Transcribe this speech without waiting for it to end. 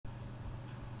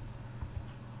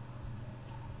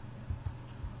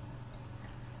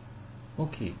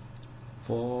Okay,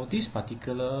 for this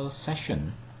particular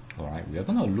session, alright, we are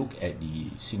going to look at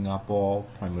the Singapore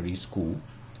primary school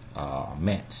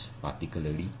maths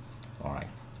particularly, alright,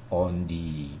 on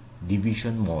the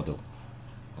division model,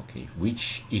 okay,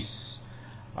 which is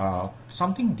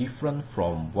something different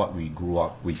from what we grew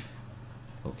up with.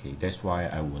 Okay, that's why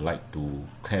I would like to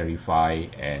clarify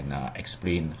and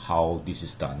explain how this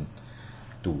is done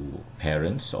to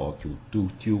parents or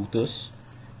to tutors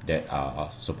that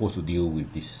are supposed to deal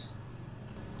with this.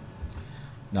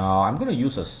 Now I'm going to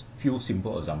use a few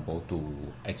simple examples to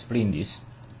explain this,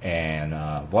 and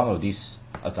one of these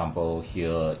example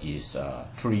here is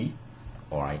 3,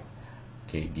 alright,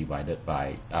 okay, divided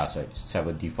by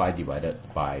 75 divided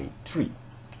by 3.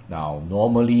 Now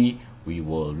normally we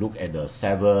will look at the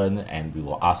 7 and we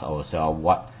will ask ourselves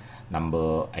what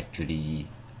number actually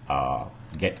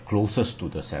get closest to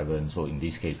the 7. So in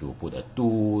this case we'll put a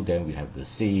 2, then we have the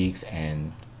 6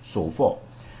 and so forth.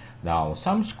 Now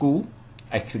some school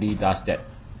actually does that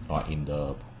in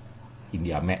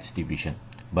their maths division,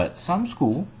 but some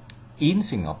school in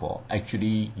Singapore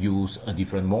actually use a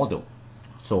different model.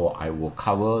 So I will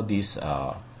cover these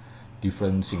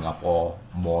different Singapore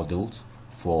models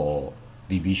for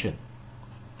division.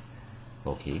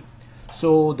 Okay,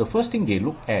 so the first thing they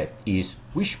look at is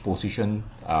which position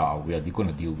we are going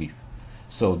to deal with.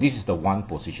 So this is the 1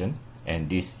 position and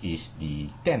this is the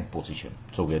 10 position.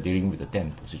 So we are dealing with the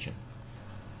 10 position.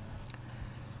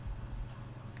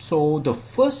 So the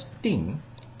first thing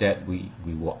that we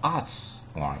will ask,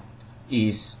 right,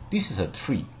 is this is a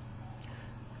 3.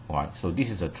 Alright, so this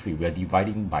is a 3. We are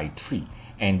dividing by 3.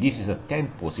 And this is a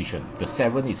 10th position. The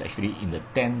 7 is actually in the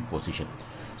 10th position.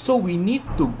 So we need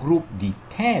to group the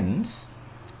 10s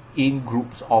in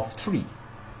groups of 3.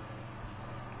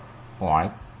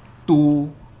 Alright,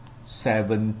 to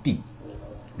 70.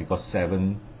 Because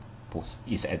 7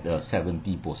 is at the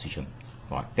 70 position.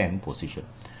 Right, 10 position.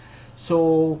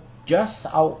 So just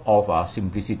out of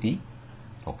simplicity,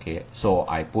 okay, so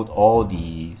I put all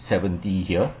the 70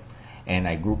 here and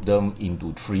I group them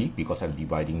into 3 because I'm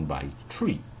dividing by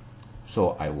 3.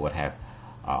 So I would have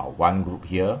 1 group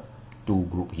here, 2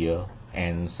 group here,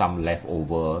 and some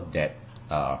leftover that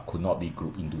could not be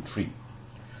grouped into 3.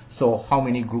 So how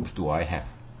many groups do I have?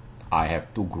 I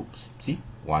have 2 groups. See,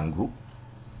 1 group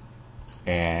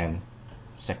and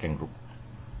second group.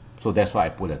 So that's why I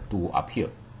put a 2 up here.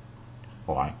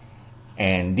 Alright,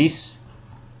 and this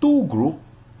 2 group,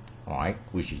 alright,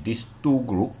 which is this 2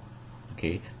 group,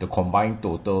 okay, the combined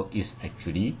total is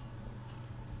actually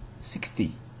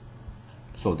 60.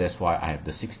 So that's why I have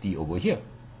the 60 over here,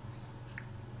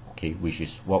 okay, which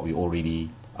is what we already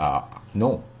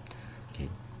know. Okay,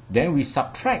 then we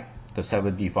subtract the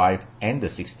 75 and the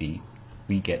 60,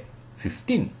 we get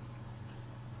 15.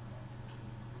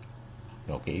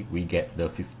 Okay, we get the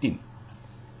 15.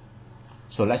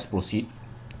 So let's proceed.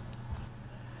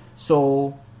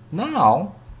 So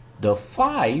now the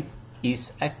 5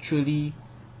 is actually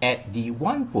at the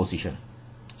 1 position.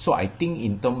 So I think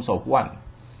in terms of 1.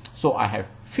 So I have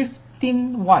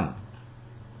 15 1.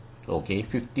 Okay,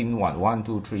 15 1. 1,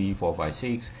 2, 3, 4, 5,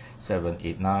 6, 7,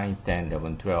 8, 9, 10,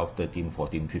 11, 12, 13,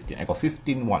 14, 15. I got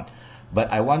 15 1.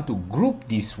 But I want to group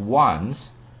these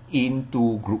ones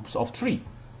into groups of 3.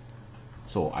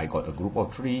 So I got a group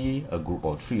of 3, a group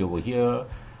of 3 over here,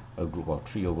 a group of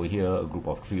 3 over here, a group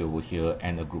of 3 over here,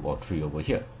 and a group of 3 over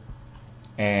here.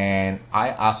 And I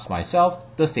asked myself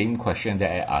the same question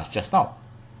that I asked just now.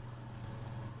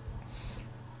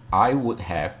 I would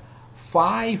have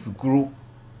 5 group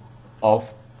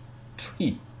of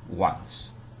 3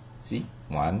 ones. See?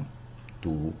 1,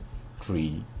 2,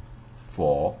 3,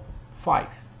 4, 5.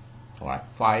 Alright,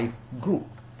 5 group,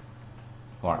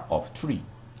 alright, of 3.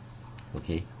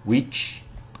 Okay, which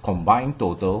combined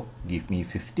total give me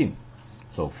 15.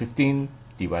 So 15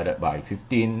 divided by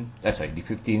 15, that's right, the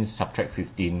 15 subtract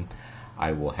 15,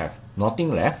 I will have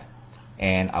nothing left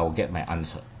and I will get my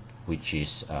answer, which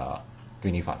is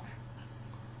 25.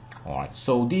 Alright,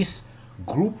 so this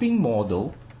grouping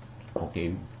model,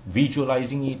 okay,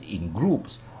 visualizing it in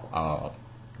groups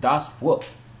does work.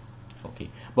 Okay,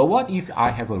 but what if I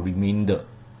have a remainder?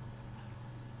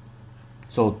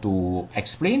 So to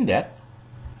explain that,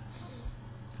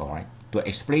 alright, to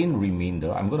explain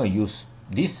remainder, I'm going to use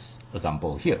this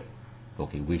example here,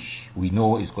 okay, which we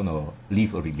know is going to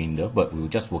leave a remainder, but we'll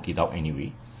just work it out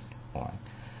anyway. Alright,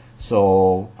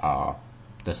 so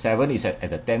the 7 is at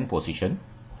the 10th position,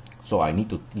 so I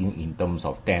need to think in terms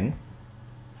of 10.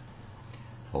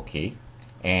 Okay,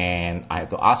 and I have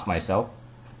to ask myself,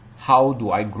 how do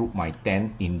I group my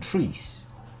 10 in 3s?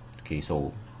 Okay,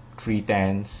 so 3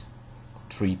 10s,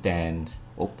 3 10s,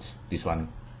 oops, this one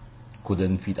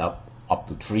couldn't fit up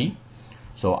to 3.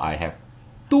 So I have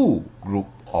 2 group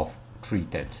of 3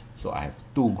 tens. So I have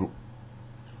 2 group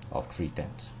of 3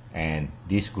 tens. And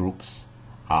these groups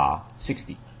are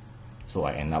 60. So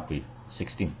I end up with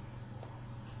 16.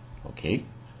 Okay.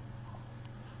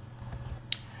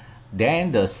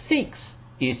 Then the 6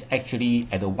 is actually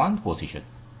at the 1 position.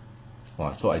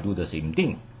 Alright, so I do the same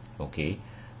thing. Okay.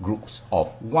 Groups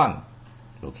of 1.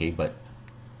 Okay, but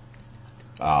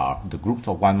the groups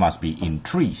of 1 must be in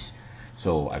 3s.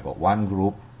 So I got 1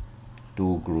 group,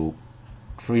 2 group,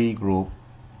 3 group,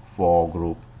 4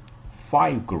 group,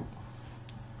 5 group.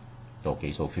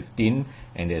 Okay, so 15,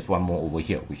 and there's one more over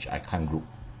here which I can't group.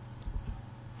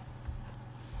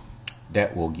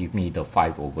 That will give me the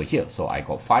 5 over here. So I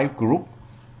got 5 group,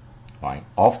 right,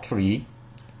 of 3,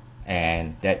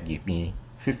 and that gives me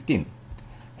 15.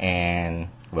 And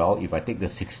well, if I take the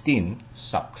 16,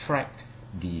 subtract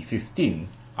the 15,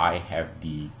 I have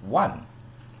the 1,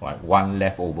 right, 1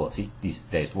 left over. See,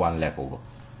 there's 1 left over,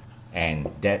 and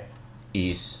that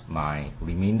is my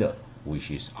remainder,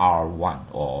 which is R1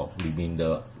 or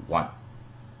remainder 1.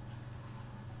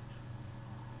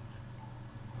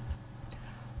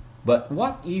 But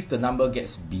what if the number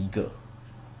gets bigger?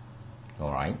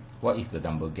 Alright, what if the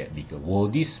number gets bigger? Will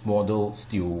this model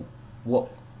still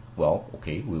work? Well,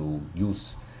 okay, we'll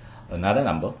use another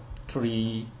number,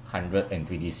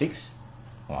 326.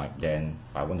 Alright, then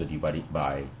I want to divide it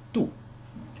by 2.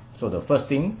 So the first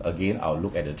thing, again, I'll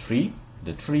look at the 3.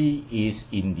 The 3 is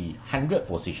in the 100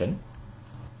 position.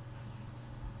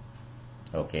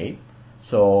 Okay,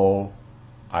 so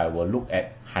I will look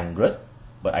at 100,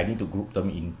 but I need to group them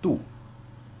in 2.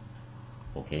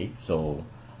 Okay, so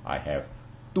I have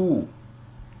 2,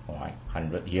 alright,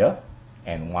 100 here,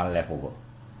 and 1 left over.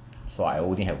 So I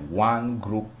only have 1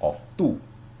 group of 2.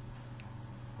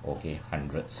 Okay,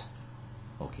 hundreds.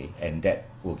 Okay, and that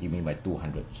will give me my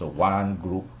 200. So 1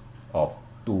 group of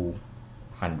 2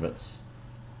 hundreds.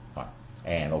 Right.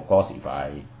 And of course, if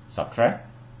I subtract,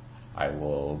 I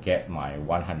will get my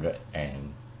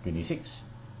 126.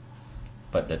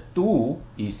 But the 2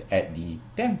 is at the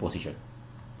 10 position.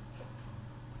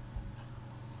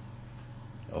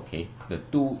 Okay, the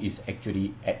 2 is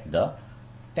actually at the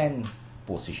 10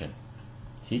 position.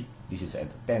 See, this is at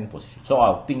the 10 position. So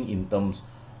I'll think in terms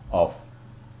of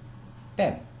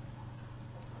 10.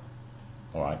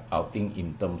 Alright, I'll think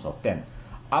in terms of 10.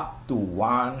 Up to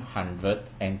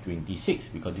 126,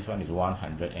 because this one is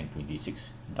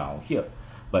 126 down here.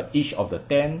 But each of the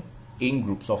 10 in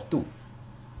groups of 2.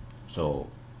 So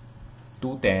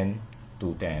 210,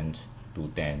 210,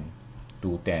 210,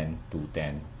 210,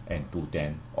 210, and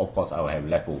 210. Of course, I will have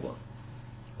leftover.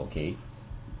 Okay.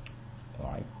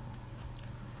 Alright.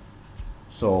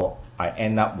 So I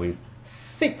end up with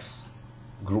 6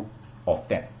 group of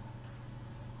 10.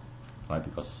 Right,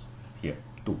 because here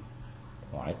 2.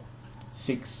 Right,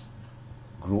 6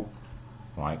 group,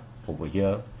 right, over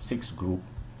here 6 group,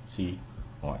 see,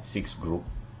 right, 6 group,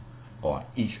 or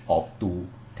each of 2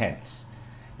 tens,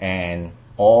 and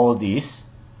all this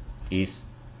is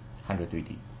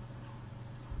 120.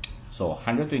 So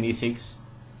 126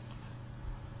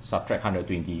 subtract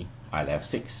 120, I'll have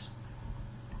 6.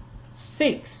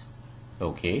 6,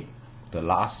 okay, the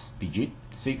last digit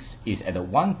 6 is at the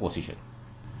 1 position.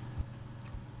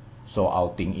 So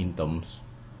I'll think in terms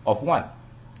of 1.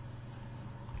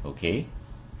 Okay,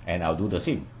 and I'll do the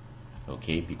same.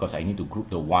 Okay, because I need to group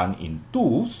the 1 in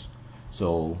 2s.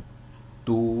 So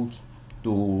 2,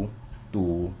 2,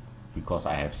 2, because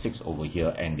I have 6 over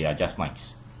here and they are just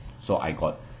nice. So I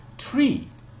got 3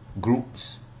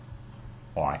 groups,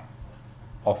 alright,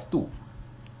 of 2.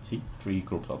 See, 3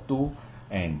 groups of 2,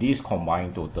 and this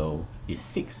combined total is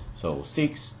 6. So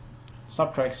 6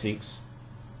 subtract 6,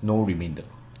 no remainder.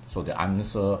 So the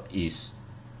answer is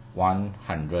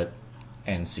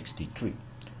 163.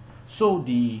 So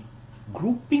the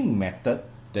grouping method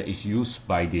that is used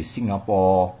by the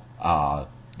Singapore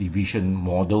division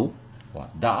model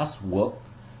does work,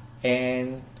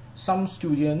 and some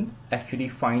students actually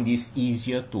find this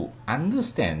easier to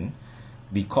understand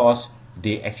because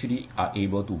they actually are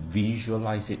able to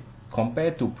visualize it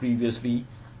compared to previously.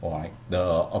 Alright,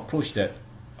 the approach that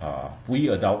we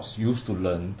adults used to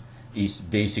learn is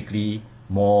basically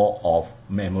more of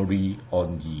memory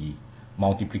on the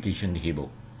multiplication table.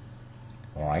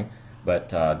 Alright, but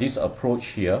this approach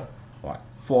here, right,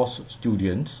 force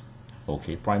students,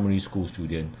 okay, primary school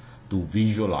students, to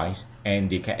visualize, and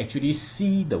they can actually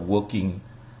see the working,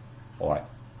 alright,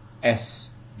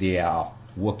 as they are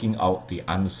working out the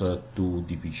answer to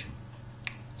division.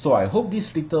 So I hope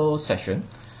this little session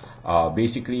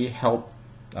basically help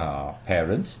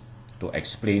parents to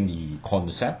explain the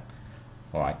concept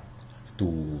all right,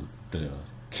 to the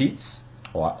kids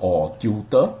or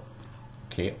tutor,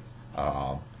 okay,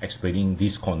 explaining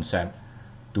this concept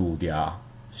to their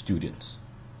students.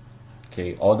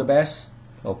 Okay, all the best.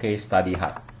 Okay, study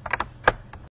hard.